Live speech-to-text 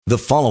The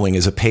following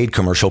is a paid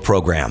commercial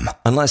program.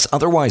 Unless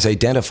otherwise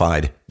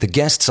identified, the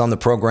guests on the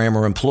program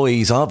are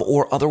employees of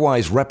or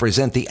otherwise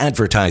represent the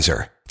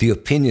advertiser. The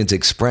opinions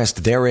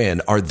expressed therein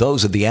are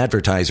those of the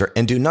advertiser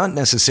and do not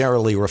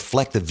necessarily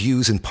reflect the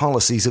views and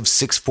policies of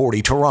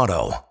 640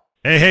 Toronto.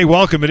 Hey,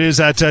 welcome. It is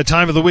that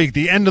time of the week,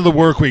 the end of the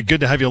work week.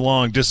 Good to have you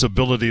along.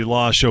 Disability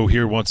Law Show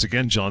here once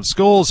again. John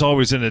Scholes,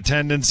 always in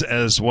attendance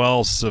as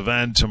well.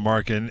 Sivan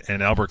Tamarkin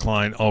and Albert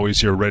Klein, always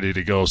here ready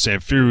to go.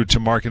 Samfiru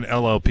Tamarkin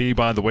LLP,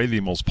 by the way,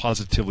 the most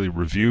positively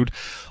reviewed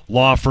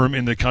law firm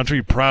in the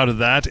country. Proud of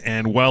that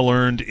and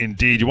well-earned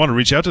indeed. You want to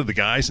reach out to the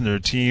guys and their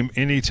team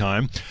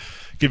anytime.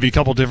 Give you a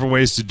couple different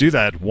ways to do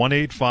that.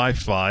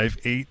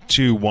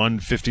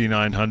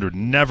 1-855-821-5900.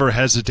 Never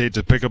hesitate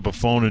to pick up a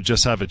phone and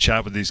just have a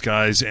chat with these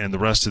guys and the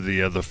rest of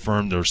the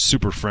firm. They're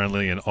super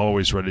friendly and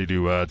always ready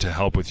to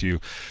help with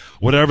you.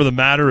 Whatever the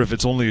matter, if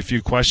it's only a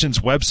few questions,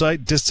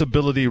 website,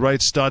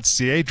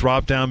 disabilityrights.ca,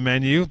 drop-down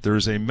menu.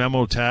 There's a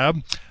memo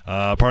tab,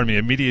 a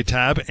media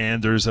tab,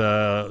 and there's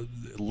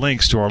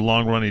links to our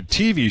long-running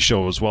TV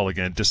show as well.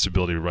 Again,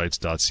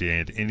 disabilityrights.ca.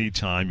 And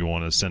anytime you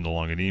want to send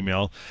along an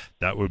email,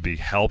 that would be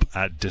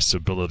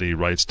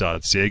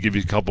help@disabilityrights.ca. Give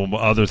you a couple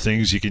other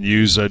things you can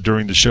use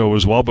during the show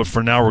as well. But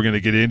for now, we're going to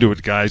get into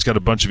it, guys. Got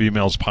a bunch of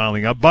emails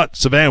piling up. But,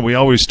 Sivan, we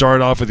always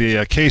start off with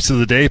the case of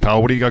the day,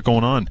 pal. What do you got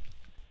going on?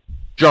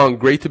 John,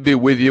 great to be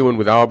with you and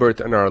with Albert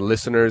and our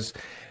listeners.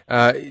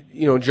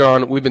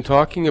 John, we've been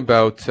talking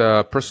about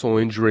personal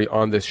injury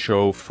on this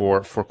show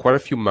for quite a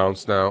few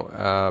months now.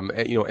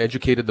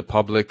 Educated the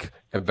public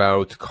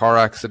about car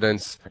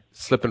accidents,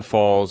 slip and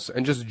falls,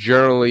 and just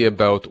generally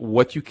about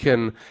what you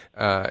can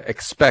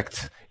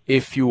expect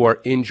if you are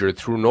injured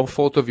through no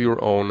fault of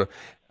your own.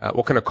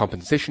 What kind of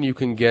compensation you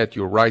can get,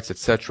 your rights,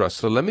 etc.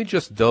 So let me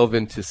just delve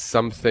into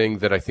something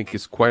that I think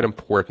is quite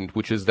important,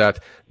 which is that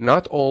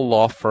not all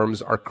law firms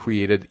are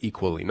created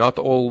equally. Not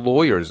all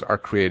lawyers are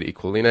created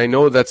equally. And I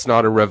know that's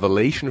not a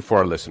revelation for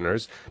our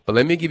listeners, but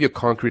let me give you a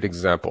concrete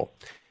example.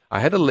 I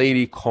had a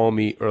lady call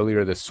me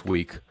earlier this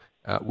week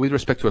with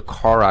respect to a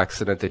car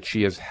accident that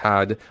she has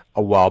had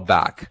a while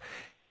back.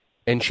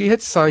 And she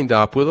had signed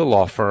up with a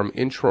law firm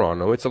in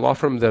Toronto. It's a law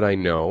firm that I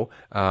know,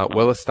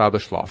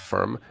 well-established law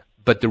firm.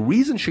 But the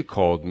reason she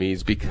called me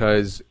is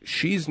because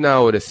she's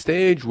now at a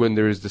stage when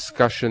there's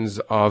discussions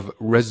of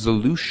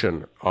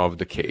resolution of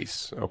the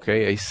case,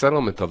 okay, a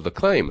settlement of the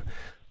claim.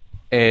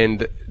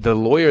 And the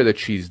lawyer that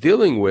she's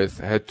dealing with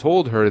had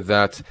told her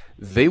that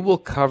they will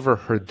cover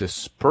her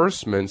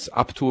disbursements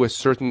up to a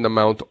certain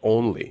amount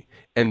only.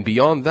 And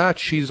beyond that,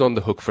 she's on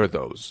the hook for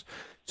those.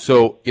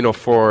 So,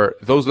 for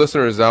those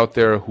listeners out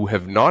there who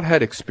have not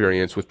had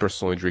experience with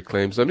personal injury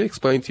claims, let me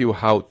explain to you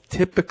how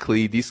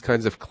typically these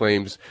kinds of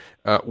claims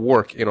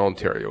work in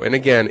Ontario. And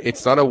again,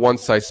 it's not a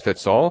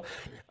one-size-fits-all.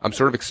 I'm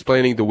sort of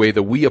explaining the way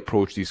that we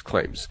approach these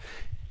claims.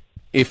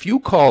 If you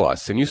call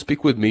us and you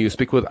speak with me, you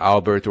speak with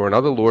Albert or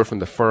another lawyer from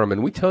the firm,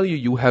 and we tell you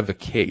you have a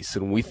case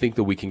and we think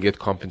that we can get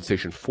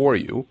compensation for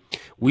you,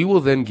 we will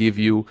then give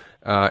you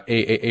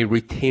a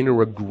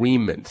retainer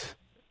agreement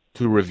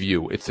to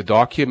review. It's a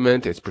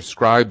document. It's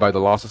prescribed by the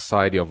Law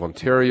Society of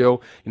Ontario.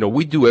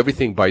 We do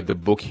everything by the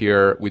book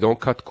here. We don't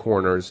cut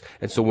corners.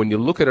 And so when you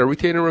look at a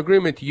retainer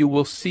agreement, you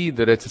will see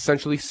that it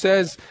essentially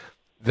says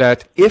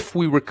that if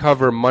we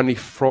recover money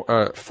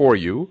for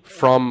you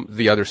from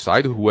the other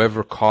side,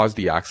 whoever caused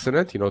the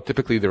accident,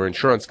 typically their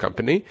insurance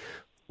company,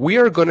 we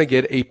are going to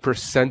get a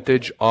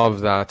percentage of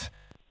that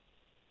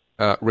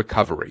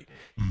recovery.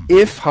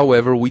 If,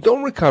 however, we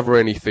don't recover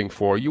anything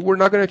for you, we're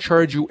not going to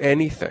charge you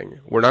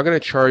anything. We're not going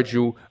to charge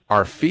you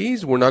our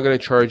fees. We're not going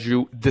to charge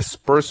you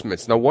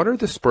disbursements. Now, what are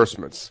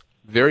disbursements?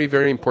 Very,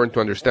 very important to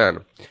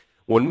understand.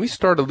 When we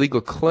start a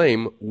legal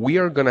claim, we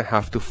are going to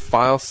have to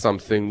file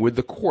something with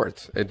the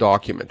court, a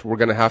document. We're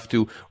going to have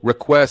to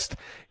request,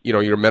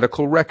 your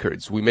medical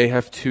records. We may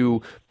have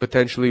to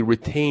potentially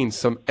retain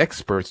some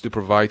experts to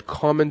provide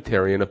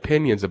commentary and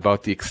opinions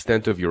about the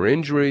extent of your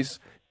injuries,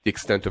 the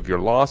extent of your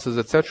losses,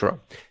 etc.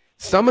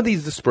 Some of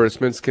these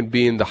disbursements can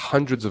be in the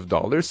hundreds of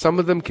dollars. Some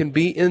of them can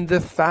be in the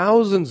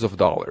thousands of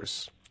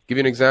dollars. I'll give you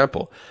an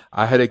example.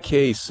 I had a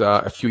case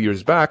a few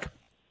years back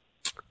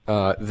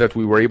that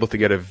we were able to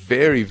get a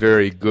very,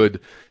 very good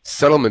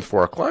settlement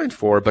for our client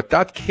for, but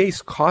that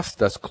case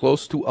cost us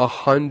close to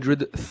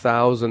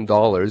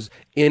 $100,000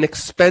 in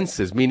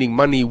expenses, meaning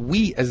money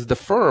we as the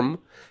firm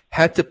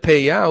had to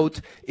pay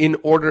out in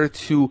order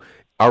to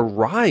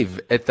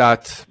arrive at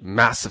that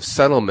massive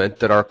settlement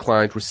that our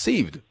client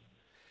received.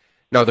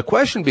 Now, the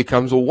question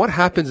becomes, well, what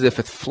happens if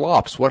it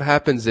flops? What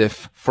happens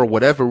if, for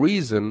whatever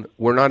reason,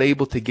 we're not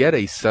able to get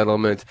a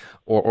settlement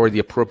or the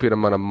appropriate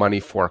amount of money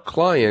for our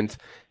client,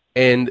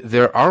 and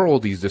there are all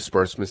these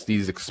disbursements,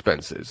 these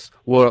expenses?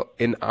 Well,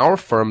 in our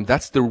firm,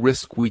 that's the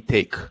risk we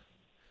take.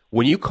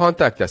 When you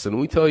contact us and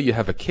we tell you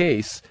have a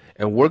case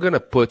and we're going to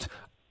put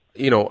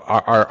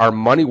our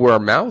money where our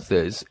mouth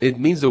is, it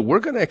means that we're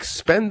going to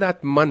expend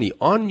that money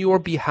on your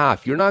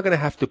behalf. You're not going to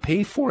have to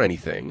pay for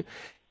anything.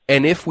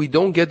 And if we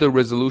don't get the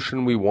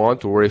resolution we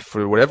want, or if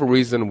for whatever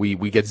reason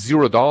we get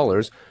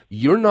 $0,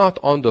 you're not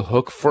on the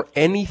hook for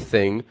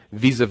anything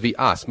vis-a-vis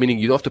us, meaning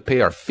you don't have to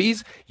pay our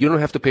fees, you don't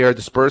have to pay our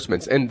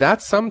disbursements. And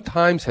that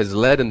sometimes has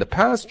led in the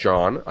past,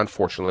 John,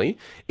 unfortunately,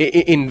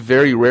 in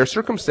very rare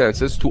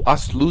circumstances, to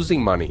us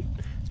losing money.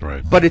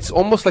 Right. But it's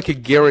almost like a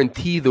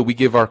guarantee that we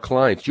give our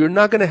clients. You're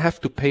not going to have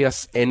to pay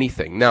us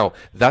anything. Now,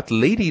 that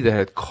lady that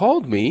had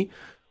called me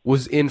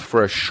was in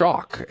for a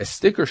shock, a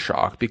sticker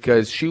shock,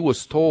 because she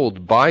was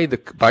told by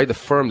the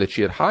firm that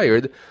she had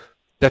hired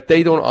that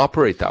they don't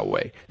operate that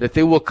way, that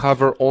they will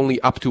cover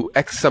only up to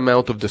X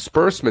amount of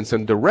disbursements,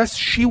 and the rest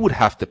she would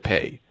have to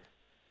pay.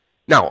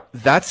 Now,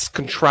 that's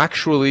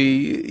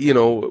contractually,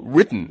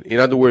 written. In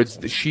other words,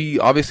 she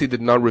obviously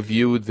did not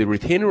review the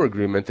retainer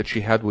agreement that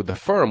she had with the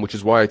firm, which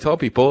is why I tell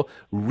people,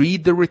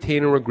 read the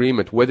retainer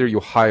agreement, whether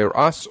you hire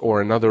us or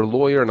another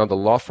lawyer, another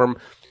law firm.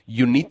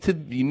 You need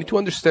to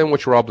understand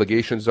what your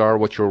obligations are,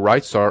 what your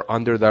rights are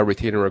under that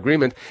retainer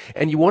agreement,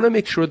 and you want to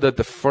make sure that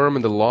the firm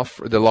and the law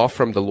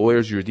firm, the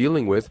lawyers you're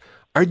dealing with,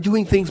 are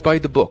doing things by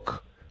the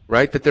book,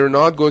 right? That they're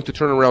not going to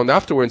turn around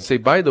afterward and say,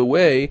 by the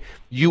way,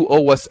 you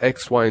owe us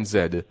X, Y, and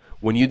Z,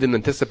 when you didn't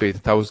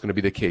anticipate that was going to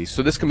be the case.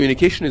 So this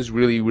communication is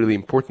really, really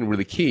important,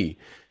 really key.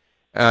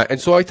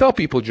 And so I tell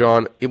people,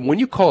 John, when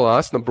you call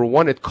us, number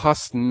one, it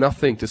costs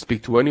nothing to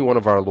speak to any one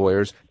of our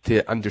lawyers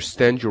to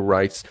understand your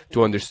rights,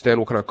 to understand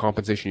what kind of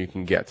compensation you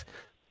can get.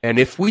 And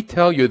if we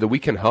tell you that we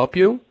can help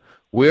you,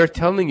 we're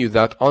telling you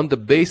that on the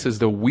basis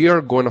that we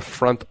are going to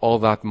front all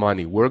that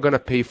money. We're going to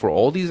pay for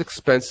all these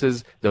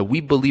expenses that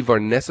we believe are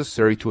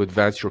necessary to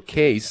advance your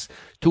case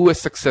to a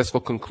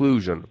successful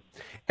conclusion.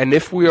 And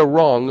if we are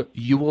wrong,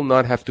 you will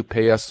not have to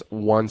pay us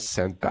 1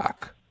 cent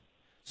back.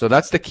 So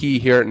that's the key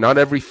here. Not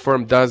every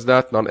firm does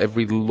that. Not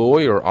every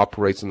lawyer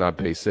operates on that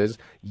basis.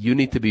 You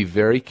need to be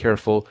very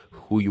careful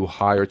who you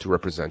hire to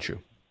represent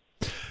you.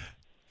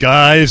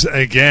 Guys,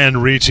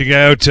 again, reaching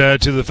out to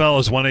the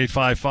fellows,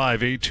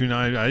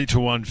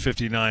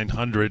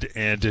 1-855-821-5900.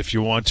 And if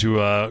you want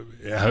to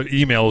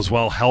email as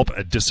well,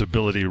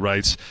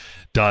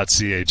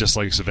 help@disabilityrights.ca. Just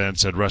like Sivan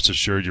said, rest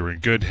assured you're in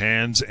good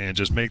hands, and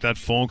just make that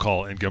phone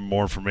call and get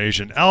more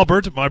information.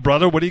 Albert, my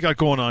brother, what do you got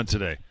going on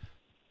today?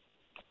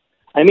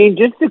 I mean,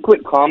 just a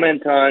quick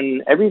comment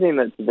on everything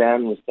that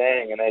Sivan was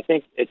saying, and I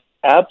think it's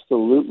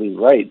absolutely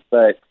right.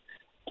 But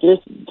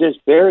just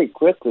very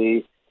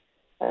quickly,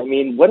 I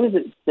mean, what does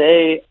it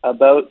say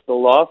about the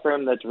law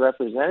firm that's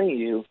representing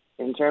you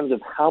in terms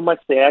of how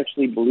much they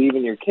actually believe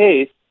in your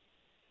case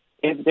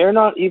if they're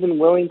not even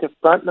willing to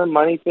front the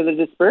money for the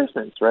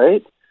disbursements,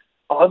 right?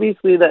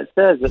 Obviously, that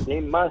says that they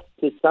must,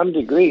 to some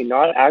degree,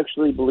 not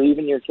actually believe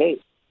in your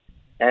case.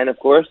 And of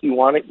course, you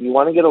want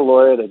to get a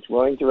lawyer that's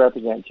willing to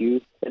represent you,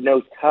 that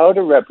knows how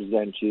to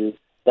represent you,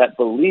 that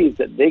believes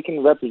that they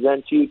can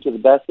represent you to the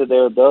best of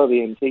their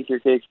ability and take your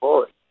case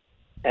forward.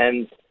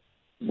 And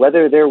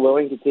whether they're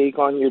willing to take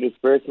on your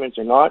disbursements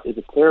or not is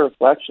a clear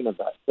reflection of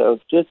that. So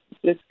just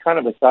kind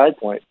of a side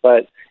point.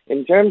 But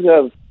in terms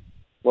of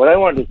what I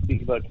wanted to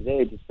speak about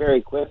today, just very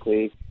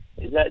quickly,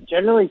 is that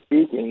generally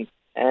speaking,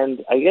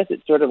 and I guess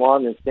it's sort of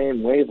on the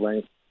same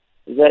wavelength,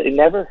 is that it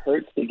never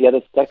hurts to get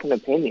a second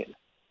opinion.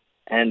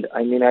 And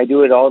I mean, I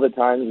do it all the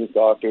time with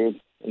doctors.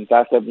 In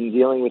fact, I've been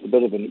dealing with a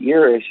bit of an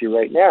ear issue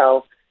right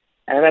now,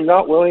 and I'm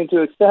not willing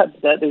to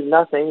accept that there's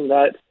nothing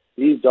that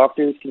these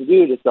doctors can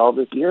do to solve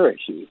this ear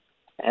issue.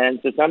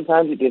 And so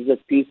sometimes it gives us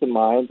peace of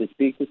mind to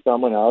speak to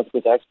someone else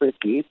with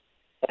expertise,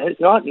 and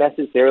it's not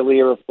necessarily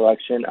a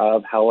reflection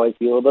of how I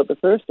feel about the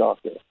first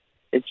doctor.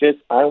 It's just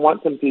I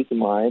want some peace of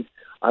mind.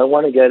 I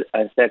want to get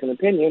a second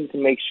opinion to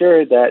make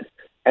sure that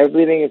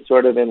everything is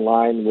sort of in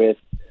line with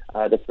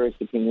the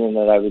first opinion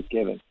that I was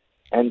given.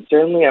 And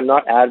certainly I'm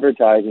not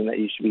advertising that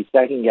you should be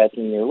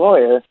second-guessing your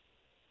lawyer.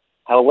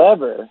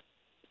 However,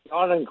 it's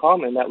not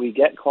uncommon that we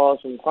get calls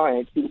from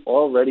clients who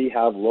already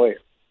have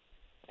lawyers.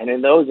 And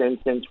in those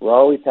instances, we're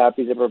always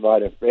happy to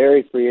provide a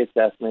very free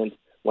assessment,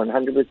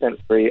 100%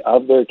 free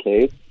of their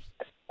case.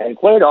 And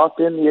quite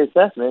often the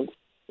assessment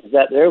is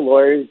that their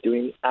lawyer is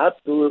doing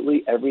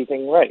absolutely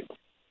everything right.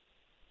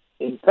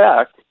 In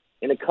fact,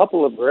 in a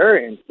couple of rare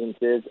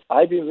instances,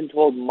 I've even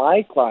told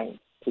my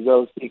clients to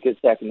go seek a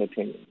second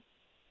opinion.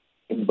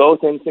 In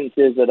both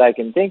instances that I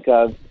can think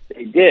of,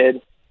 they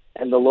did,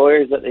 and the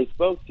lawyers that they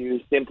spoke to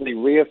simply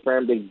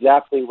reaffirmed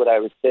exactly what I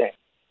was saying,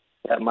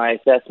 that my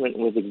assessment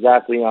was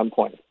exactly on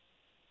point.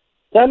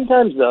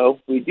 Sometimes,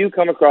 though, we do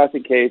come across a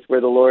case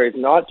where the lawyer is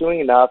not doing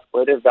enough,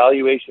 or their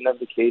valuation of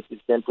the case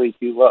is simply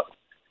too low.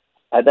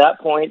 At that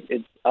point,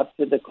 it's up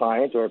to the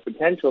client or a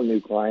potential new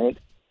client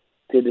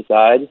to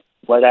decide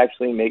what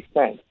actually makes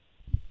sense.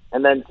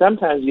 And then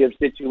sometimes you have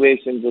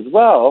situations as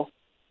well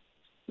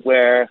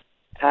where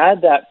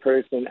had that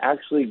person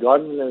actually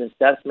gotten an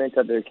assessment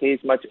of their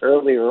case much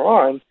earlier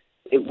on,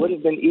 it would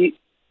have been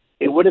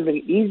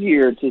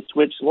easier to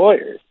switch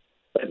lawyers.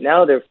 But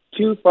now they're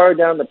too far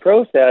down the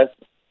process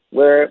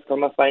where,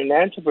 from a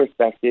financial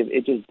perspective,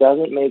 it just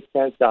doesn't make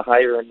sense to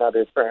hire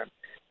another firm.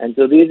 And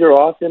so these are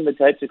often the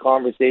types of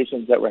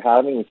conversations that we're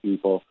having with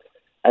people.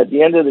 at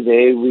the end of the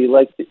day, we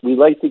like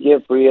to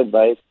give free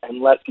advice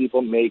and let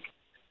people make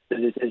the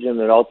decision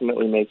that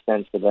ultimately makes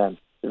sense for them.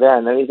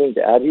 Van, anything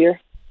to add here?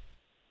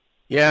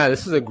 Yeah,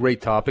 this is a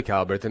great topic,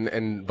 Albert.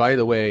 And by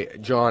the way,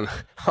 John,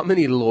 how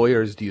many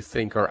lawyers do you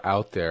think are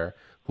out there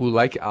who,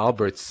 like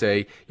Albert,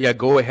 say, yeah,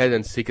 go ahead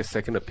and seek a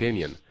second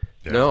opinion?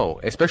 Yeah. No,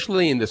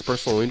 especially in this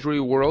personal injury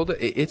world,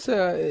 it's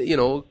a,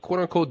 quote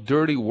unquote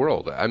dirty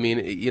world. I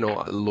mean,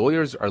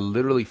 lawyers are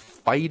literally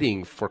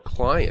fighting for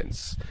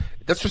clients.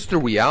 That's just the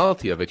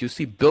reality of it. You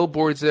see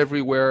billboards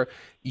everywhere.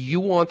 You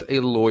want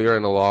a lawyer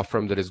in a law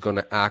firm that is going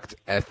to act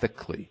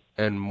ethically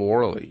and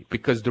morally,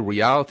 because the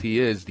reality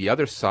is the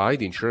other side,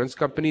 the insurance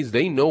companies,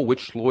 they know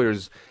which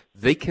lawyers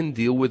they can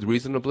deal with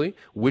reasonably,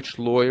 which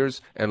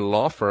lawyers and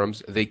law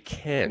firms they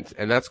can't.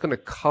 And that's going to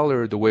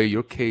color the way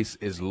your case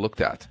is looked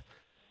at.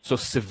 So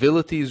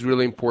civility is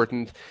really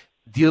important.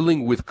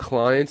 Dealing with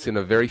clients in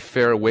a very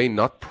fair way,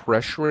 not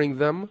pressuring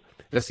them.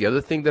 That's the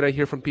other thing that I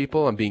hear from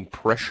people. I'm being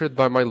pressured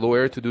by my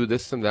lawyer to do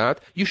this and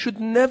that. You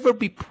should never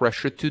be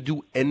pressured to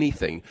do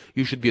anything.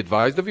 You should be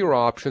advised of your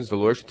options. The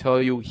lawyer should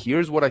tell you,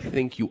 here's what I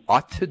think you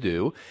ought to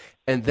do.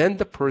 And then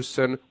the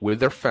person with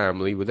their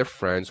family, with their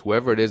friends,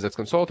 whoever it is that's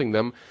consulting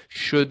them,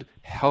 should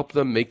help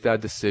them make that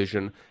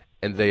decision,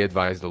 and they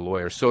advise the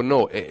lawyer. So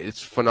no,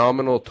 it's a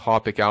phenomenal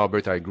topic,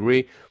 Albert. I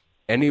agree.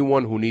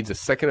 Anyone who needs a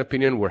second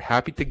opinion, we're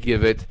happy to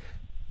give it.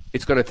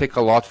 It's going to take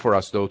a lot for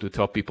us, though, to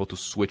tell people to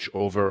switch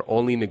over.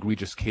 Only in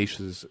egregious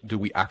cases do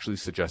we actually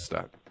suggest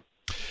that.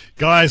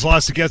 Guys,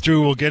 lots to get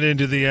through. We'll get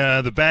into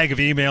the bag of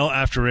email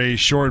after a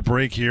short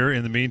break here.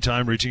 In the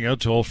meantime, reaching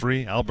out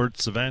toll-free, Albert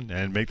Savin,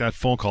 and make that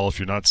phone call if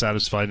you're not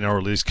satisfied now, or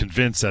at least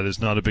convinced that it's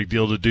not a big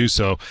deal to do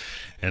so,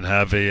 and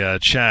have a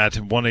chat.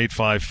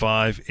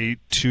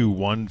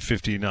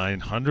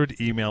 1-855-821-5900.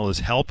 Email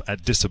is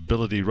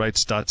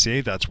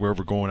help@disabilityrights.ca. That's where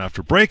we're going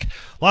after break.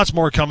 Lots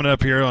more coming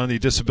up here on the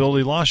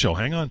Disability Law Show.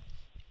 Hang on.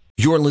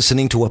 You're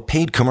listening to a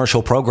paid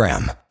commercial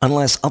program.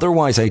 Unless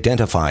otherwise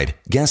identified,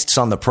 guests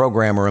on the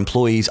program are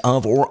employees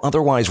of or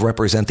otherwise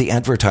represent the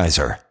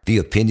advertiser. The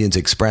opinions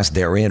expressed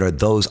therein are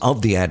those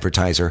of the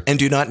advertiser and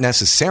do not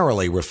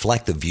necessarily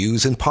reflect the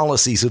views and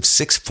policies of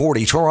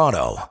 640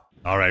 Toronto.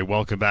 All right,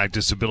 welcome back.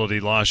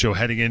 Disability Law Show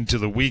heading into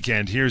the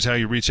weekend. Here's how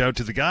you reach out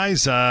to the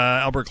guys.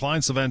 Albert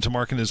Klein, Sylvain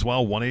Tamarkin as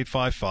well,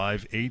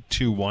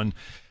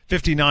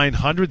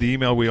 1-855-821-5900. The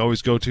email we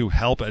always go to,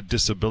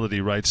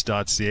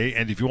 help@disabilityrights.ca.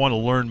 And if you want to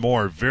learn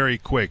more, very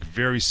quick,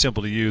 very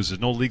simple to use.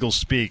 There's no legal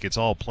speak. It's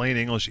all plain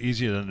English,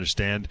 easy to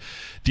understand.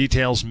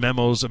 Details,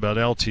 memos about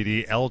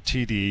LTD,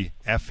 ltdfaq.ca.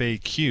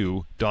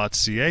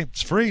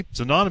 It's free. It's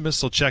anonymous,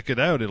 so check it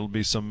out. It'll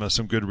be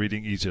some good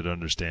reading, easy to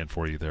understand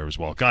for you there as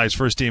well. Guys,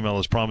 first email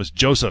as promised.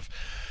 Joseph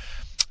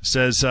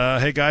says,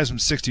 hey guys, I'm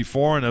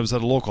 64 and I was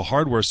at a local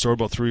hardware store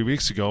about 3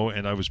 weeks ago,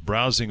 and I was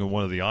browsing in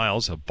one of the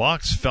aisles. A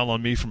box fell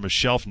on me from a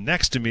shelf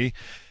next to me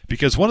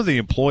because one of the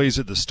employees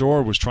at the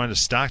store was trying to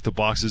stack the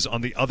boxes on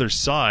the other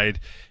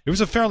side. It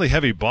was a fairly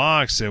heavy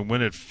box, and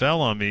when it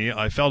fell on me,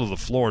 I fell to the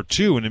floor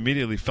too and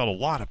immediately felt a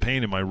lot of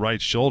pain in my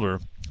right shoulder.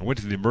 I went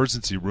to the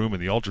emergency room,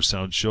 and the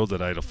ultrasound showed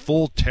that I had a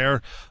full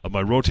tear of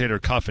my rotator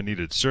cuff and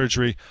needed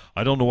surgery.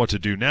 I don't know what to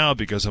do now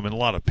because I'm in a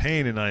lot of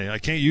pain, and I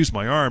can't use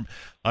my arm.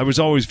 I was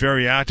always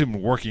very active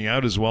and working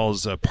out as well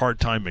as a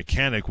part-time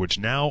mechanic, which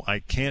now I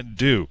can't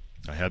do.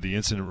 I had the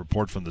incident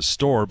report from the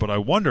store, but I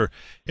wonder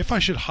if I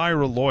should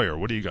hire a lawyer.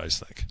 What do you guys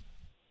think?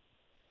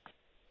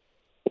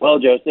 Well,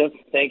 Joseph,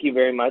 thank you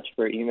very much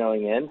for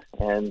emailing in.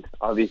 And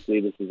obviously,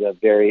 this is a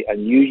very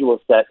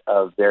unusual set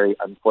of very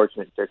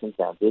unfortunate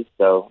circumstances.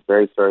 So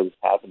very sorry this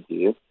happened to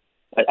you.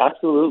 But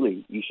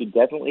absolutely, you should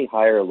definitely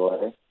hire a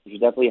lawyer. You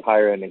should definitely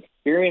hire an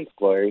experienced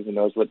lawyer who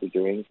knows what they're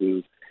doing,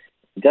 who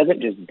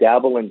doesn't just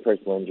dabble in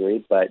personal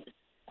injury, but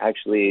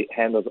actually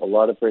handles a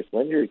lot of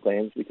personal injury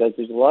claims, because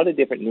there's a lot of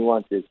different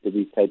nuances to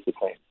these types of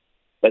claims.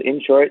 But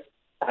in short,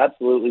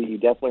 absolutely, you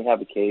definitely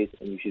have a case,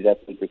 and you should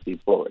definitely proceed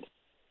forward.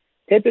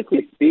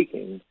 Typically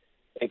speaking,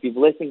 if you've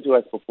listened to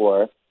us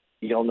before,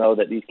 you'll know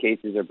that these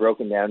cases are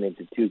broken down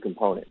into two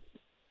components.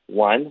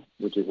 One,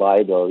 which is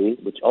liability,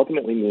 which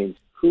ultimately means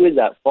who is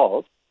at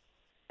fault.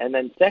 And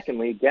then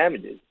secondly,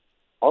 damages,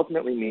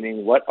 ultimately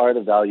meaning what are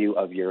the value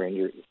of your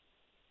injuries.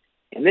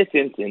 In this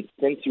instance,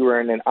 since you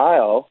were in an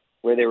aisle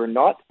where they were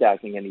not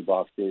stacking any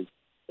boxes,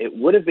 it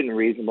would have been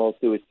reasonable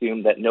to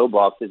assume that no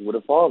boxes would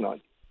have fallen on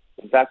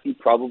you. In fact, you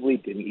probably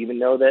didn't even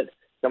know that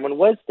someone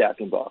was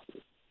stacking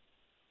boxes.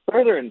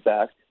 Further, in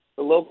fact,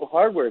 the local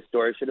hardware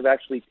store should have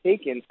actually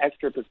taken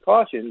extra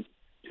precautions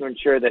to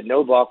ensure that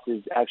no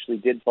boxes actually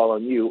did fall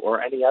on you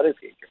or any other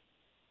patron.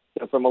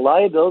 So from a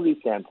liability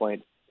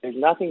standpoint, there's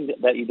nothing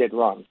that you did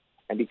wrong.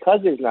 And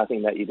because there's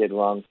nothing that you did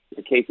wrong,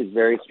 your case is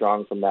very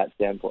strong from that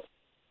standpoint.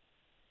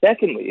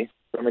 Secondly,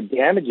 from a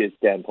damages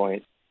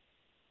standpoint,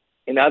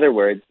 in other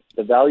words,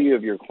 the value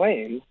of your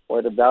claim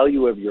or the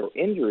value of your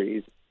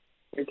injuries,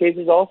 your case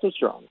is also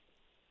strong.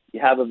 You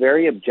have a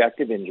very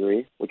objective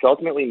injury, which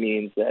ultimately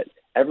means that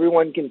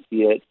everyone can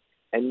see it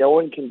and no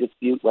one can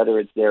dispute whether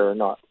it's there or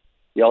not.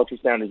 The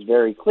ultrasound is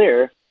very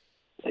clear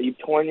that you've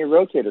torn your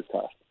rotator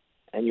cuff.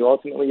 and you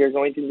ultimately are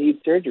going to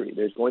need surgery.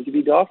 There's going to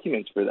be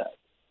documents for that.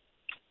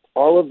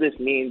 All of this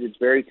means it's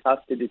very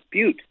tough to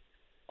dispute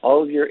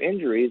all of your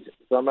injuries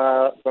from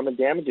a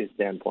damages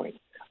standpoint.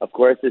 Of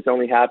course, this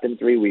only happened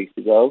 3 weeks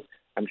ago.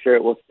 I'm sure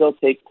it will still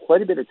take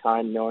quite a bit of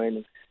time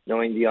knowing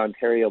the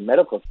Ontario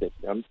medical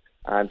system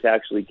to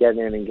actually get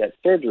in and get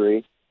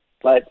surgery.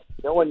 But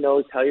no one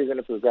knows how you're going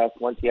to progress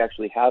once you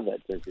actually have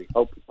that surgery.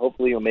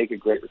 Hopefully you'll make a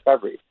great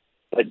recovery.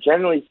 But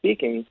generally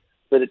speaking,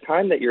 for the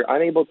time that you're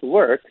unable to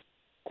work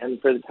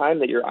and for the time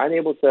that you're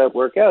unable to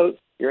work out,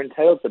 you're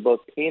entitled to both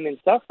pain and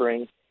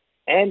suffering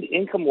and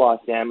income loss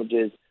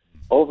damages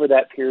over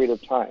that period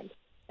of time.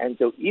 And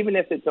so even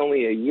if it's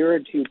only a year or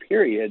two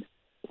period,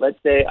 let's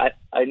say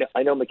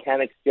I know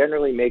mechanics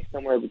generally make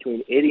somewhere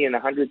between $80,000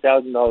 and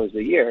 $100,000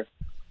 a year.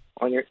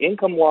 On your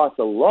income loss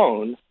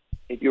alone,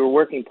 if you were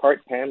working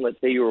part-time, let's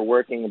say you were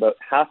working about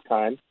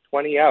half-time,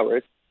 20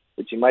 hours,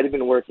 which you might have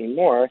been working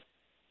more,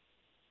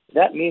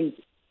 that means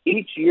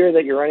each year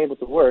that you're unable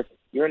to work,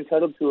 you're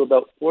entitled to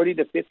about $40,000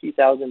 to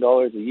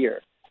 $50,000 a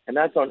year, and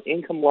that's on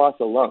income loss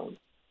alone.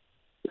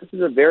 This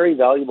is a very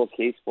valuable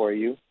case for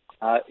you.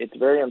 It's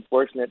very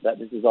unfortunate that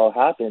this has all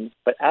happened,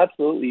 but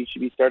absolutely you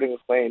should be starting a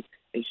claim,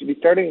 and you should be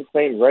starting a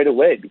claim right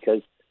away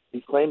because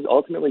these claims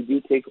ultimately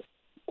do take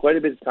quite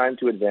a bit of time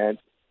to advance,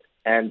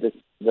 and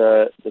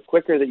the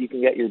quicker that you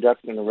can get your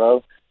ducks in a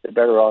row, the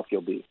better off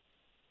you'll be.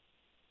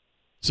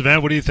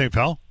 Sivan, what do you think,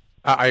 pal?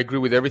 I agree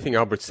with everything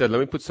Albert said.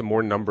 Let me put some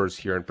more numbers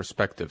here in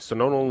perspective. So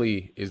not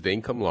only is the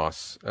income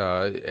loss,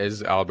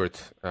 as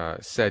Albert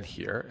said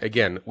here,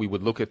 again, we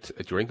would look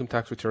at your income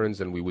tax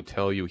returns and we would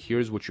tell you,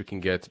 here's what you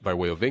can get by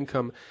way of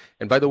income.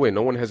 And by the way,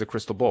 no one has a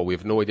crystal ball. We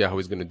have no idea how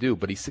he's going to do,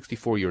 but he's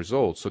 64 years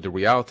old. So the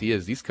reality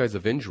is these kinds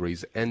of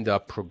injuries end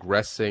up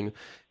progressing,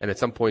 and at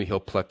some point he'll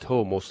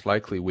plateau most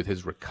likely with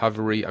his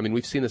recovery. I mean,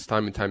 we've seen this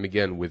time and time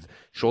again with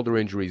shoulder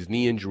injuries,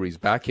 knee injuries,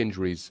 back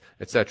injuries,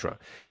 etc.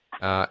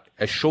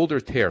 A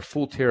shoulder tear,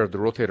 full tear of the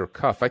rotator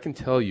cuff, I can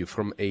tell you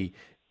from a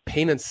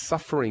pain and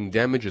suffering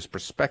damages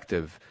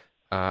perspective,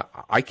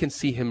 I can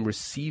see him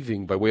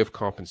receiving, by way of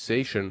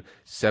compensation,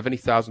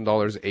 $70,000,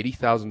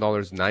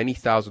 $80,000,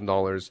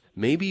 $90,000,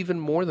 maybe even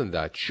more than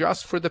that,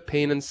 just for the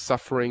pain and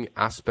suffering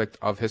aspect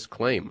of his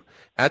claim.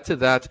 Add to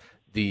that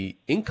the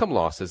income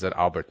losses that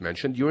Albert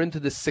mentioned, you're into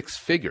the six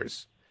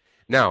figures.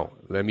 Now,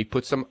 let me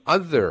put some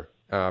other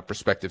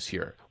perspectives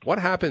here. What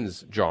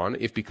happens, John,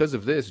 if because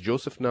of this,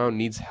 Joseph now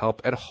needs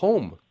help at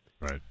home?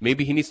 Right.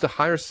 Maybe he needs to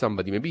hire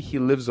somebody. Maybe he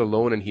lives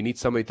alone and he needs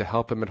somebody to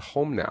help him at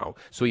home now.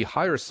 So he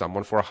hires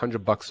someone for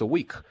 $100 a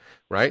week,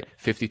 right?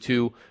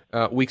 52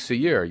 weeks a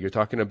year. You're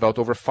talking about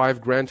over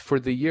 $5,000 for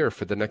the year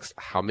for the next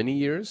how many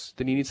years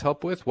that he needs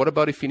help with? What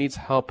about if he needs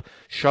help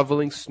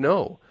shoveling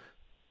snow?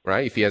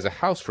 Right? If he has a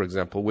house, for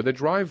example, with a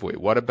driveway,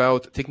 what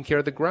about taking care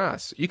of the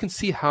grass? You can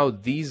see how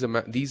these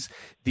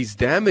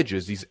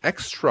damages, these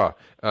extra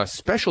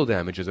special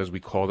damages, as we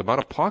call them,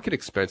 out-of-pocket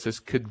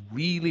expenses could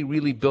really,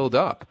 really build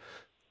up.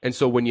 And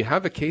so when you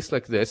have a case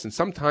like this, and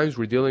sometimes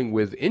we're dealing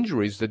with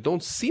injuries that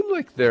don't seem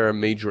like they're a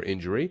major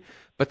injury,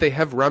 but they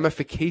have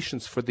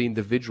ramifications for the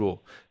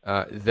individual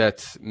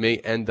that may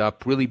end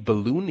up really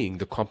ballooning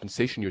the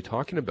compensation you're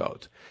talking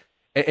about.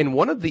 And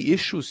one of the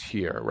issues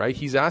here, right,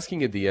 he's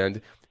asking at the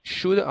end,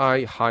 should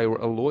I hire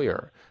a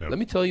lawyer? Yep. Let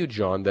me tell you,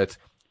 John, that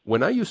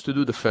when I used to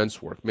do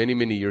defense work many,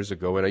 many years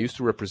ago, and I used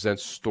to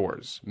represent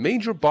stores,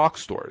 major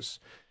box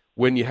stores,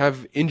 when you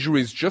have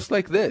injuries just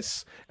like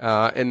this,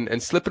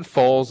 and slip and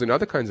falls and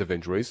other kinds of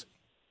injuries,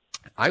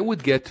 I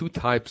would get two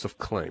types of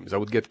claims. I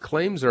would get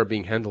claims that are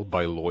being handled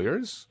by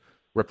lawyers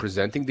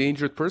representing the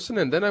injured person,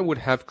 and then I would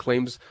have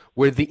claims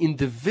where the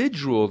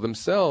individual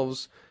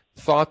themselves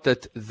thought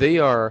that they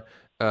are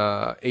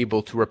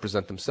able to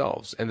represent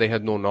themselves, and they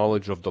had no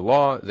knowledge of the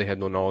law, they had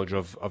no knowledge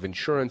of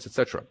insurance,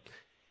 etc.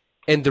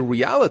 And the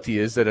reality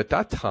is that at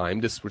that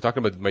time, we're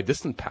talking about my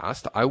distant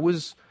past, I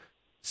was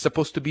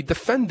supposed to be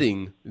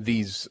defending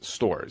these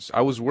stores.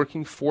 I was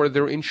working for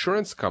their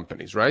insurance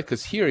companies, right?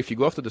 Because here, if you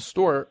go after the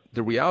store,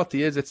 the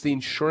reality is it's the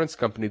insurance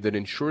company that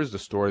insures the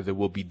store that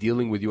will be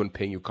dealing with you and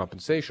paying you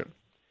compensation.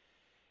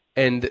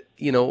 And,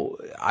 you know,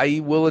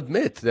 I will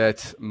admit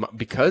that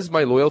because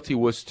my loyalty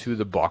was to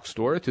the box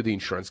store, to the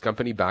insurance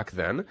company back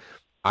then,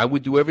 I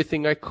would do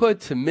everything I could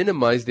to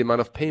minimize the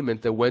amount of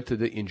payment that went to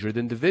the injured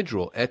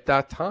individual at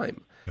that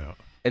time. Yeah.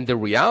 And the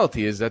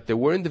reality is that there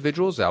were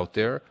individuals out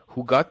there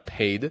who got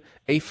paid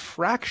a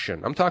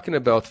fraction. I'm talking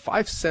about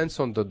 5 cents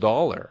on the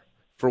dollar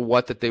for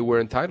what that they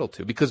were entitled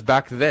to. Because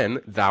back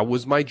then, that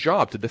was my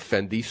job, to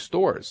defend these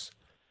stores.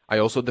 I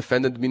also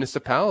defended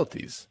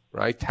municipalities,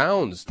 right?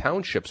 Towns,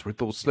 townships, where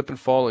people slip and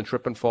fall and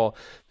trip and fall.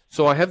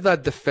 So I have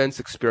that defense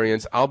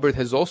experience. Albert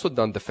has also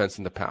done defense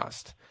in the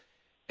past.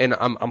 And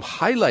I'm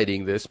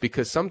highlighting this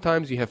because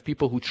sometimes you have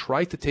people who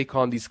try to take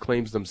on these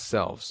claims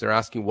themselves. They're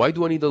asking, why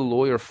do I need a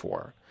lawyer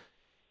for?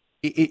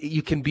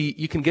 You can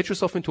get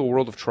yourself into a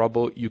world of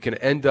trouble. You can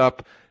end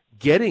up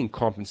getting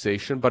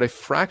compensation, but a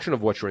fraction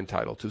of what you're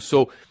entitled to.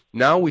 So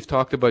now we've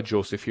talked about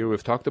Joseph here.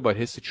 We've talked about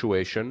his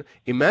situation.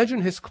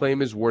 Imagine his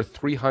claim is worth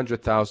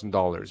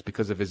 $300,000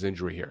 because of his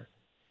injury here.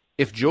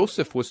 If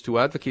Joseph was to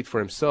advocate for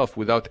himself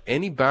without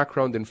any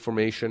background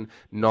information,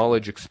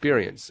 knowledge,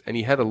 experience, and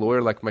he had a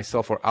lawyer like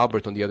myself or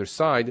Albert on the other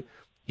side,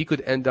 he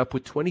could end up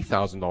with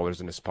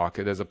 $20,000 in his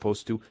pocket as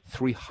opposed to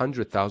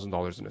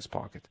 $300,000 in his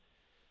pocket.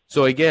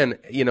 So again,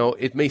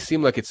 it may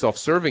seem like it's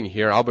self-serving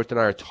here. Albert and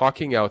I are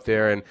talking out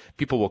there and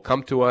people will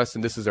come to us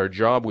and this is our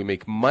job. We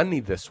make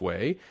money this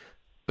way.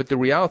 But the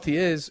reality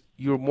is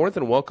you're more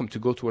than welcome to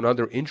go to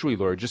another injury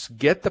lawyer. Just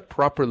get the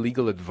proper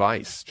legal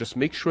advice. Just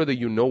make sure that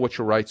you know what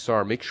your rights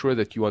are. Make sure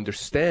that you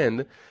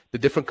understand the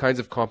different kinds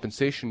of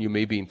compensation you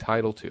may be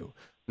entitled to.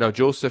 Now,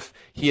 Joseph,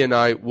 he and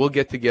I will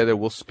get together.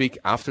 We'll speak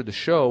after the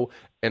show,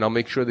 and I'll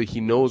make sure that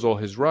he knows all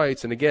his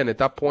rights. And again, at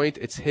that point,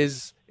 it's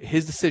his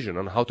decision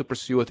on how to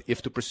pursue it,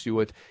 if to pursue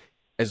it.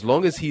 As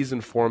long as he's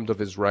informed of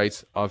his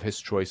rights, of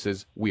his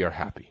choices, we are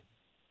happy.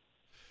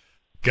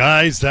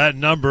 Guys, that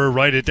number,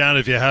 write it down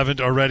if you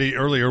haven't already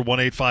earlier,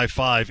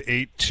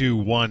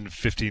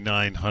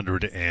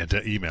 1-855-821-5900, and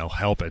email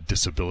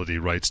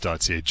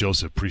help@disabilityrights.ca.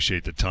 Joseph,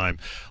 appreciate the time.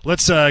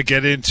 Let's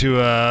get into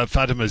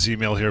Fatima's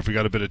email here if we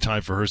got a bit of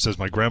time for her. It says,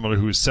 my grandmother,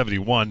 who is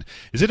 71,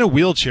 is in a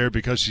wheelchair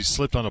because she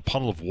slipped on a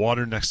puddle of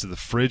water next to the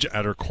fridge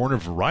at her corner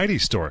variety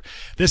store.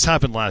 This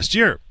happened last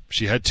year.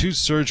 She had 2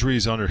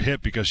 surgeries on her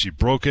hip because she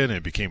broke it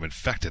and became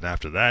infected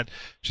after that.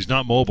 She's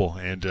not mobile,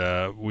 and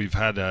we've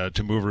had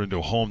to move her into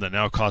a home that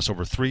now costs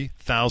over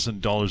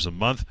 $3,000 a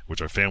month,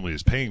 which our family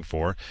is paying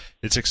for.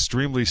 It's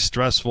extremely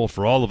stressful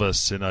for all of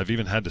us, and I've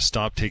even had to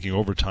stop taking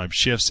overtime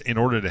shifts in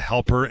order to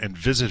help her and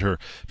visit her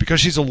because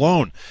she's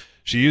alone.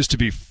 She used to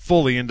be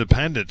fully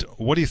independent.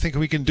 What do you think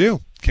we can do?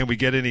 Can we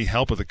get any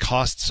help with the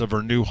costs of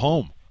her new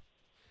home?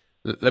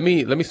 Let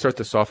me start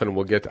this off, and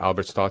we'll get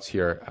Albert's thoughts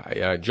here.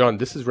 John,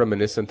 this is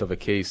reminiscent my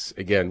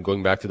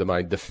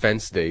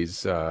defense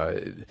days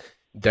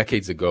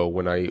decades ago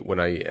when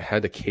I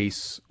had a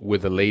case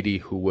with a lady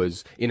who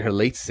was in her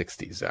late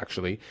 60s,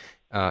 actually,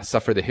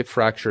 suffered a hip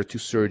fracture, 2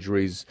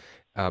 surgeries,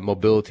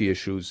 mobility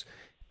issues.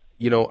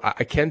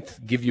 I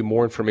can't give you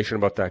more information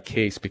about that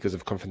case because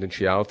of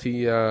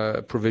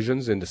confidentiality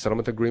provisions in the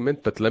settlement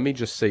agreement, but let me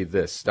just say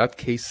this. That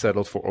case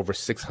settled for over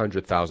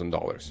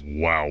 $600,000.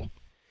 Wow.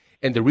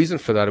 And the reason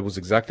for that was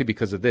exactly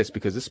because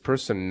this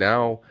person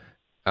now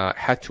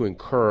had to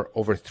incur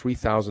over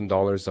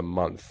 $3,000 a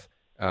month.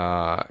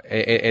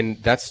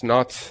 And that's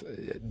not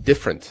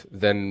different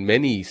than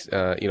many,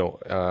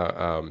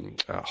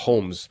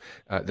 homes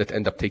that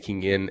end up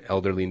taking in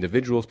elderly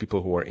individuals,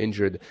 people who are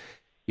injured.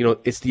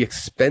 It's the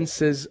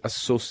expenses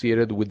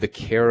associated with the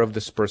care of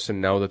this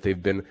person now that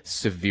they've been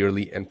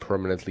severely and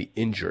permanently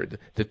injured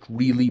that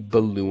really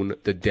balloon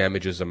the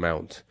damages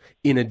amount,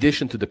 in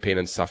addition to the pain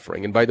and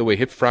suffering. And by the way,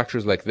 hip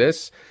fractures like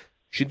this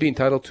should be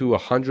entitled to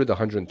 $100,000,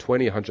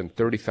 $120,000,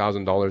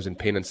 $130,000 in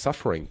pain and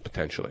suffering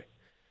potentially.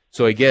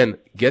 So again,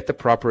 get the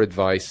proper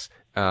advice.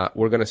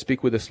 We're going to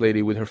speak with this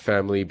lady, with her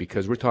family,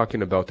 because we're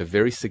talking about a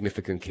very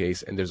significant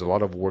case, and there's a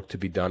lot of work to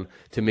be done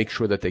to make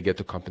sure that they get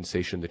the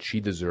compensation that she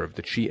deserves,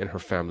 that she and her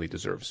family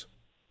deserves.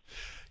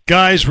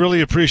 Guys,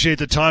 really appreciate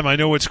the time. I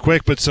know it's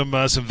quick, but some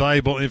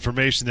valuable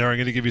information there. I'm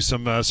going to give you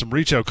some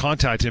reach out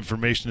contact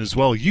information as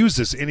well. Use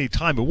this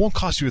anytime. It won't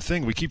cost you a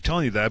thing. We keep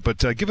telling you that, but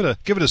give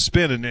it a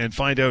spin and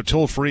find out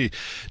toll free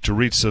to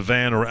reach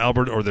Savan or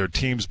Albert or their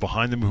teams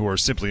behind them who are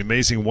simply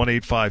amazing.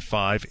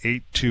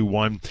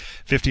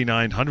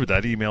 1-855-821-5900.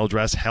 That email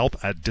address,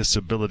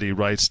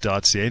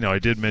 help@disabilityrights.ca. Now, I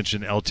did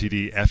mention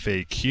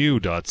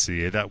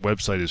LTDFAQ.ca. That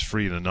website is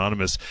free and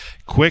anonymous.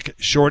 Quick,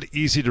 short,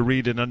 easy to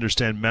read and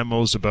understand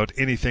memos about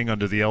anything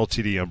under the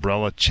LTD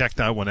umbrella. Check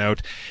that one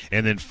out.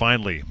 And then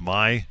finally,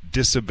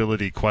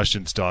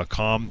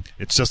 mydisabilityquestions.com.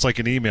 It's just like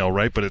an email,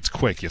 right? But it's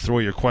quick. You throw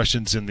your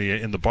questions in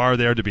the bar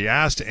there to be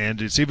asked,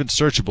 and it's even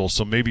searchable,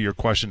 so maybe your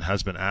question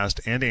has been asked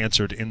and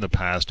answered in the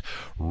past.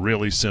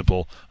 Really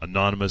simple,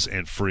 anonymous,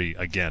 and free.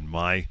 Again,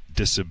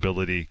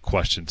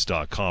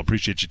 mydisabilityquestions.com.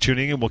 Appreciate you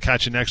tuning in. We'll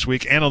catch you next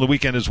week and on the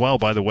weekend as well,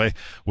 by the way,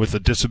 with the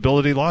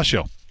Disability Law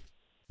Show.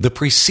 The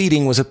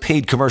preceding was a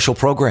paid commercial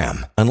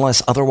program.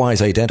 Unless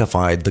otherwise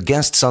identified, the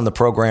guests on the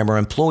program are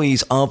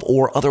employees of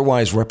or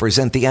otherwise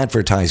represent the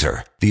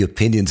advertiser. The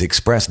opinions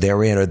expressed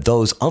therein are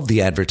those of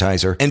the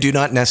advertiser and do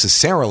not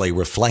necessarily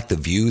reflect the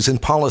views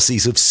and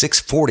policies of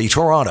 640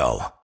 Toronto.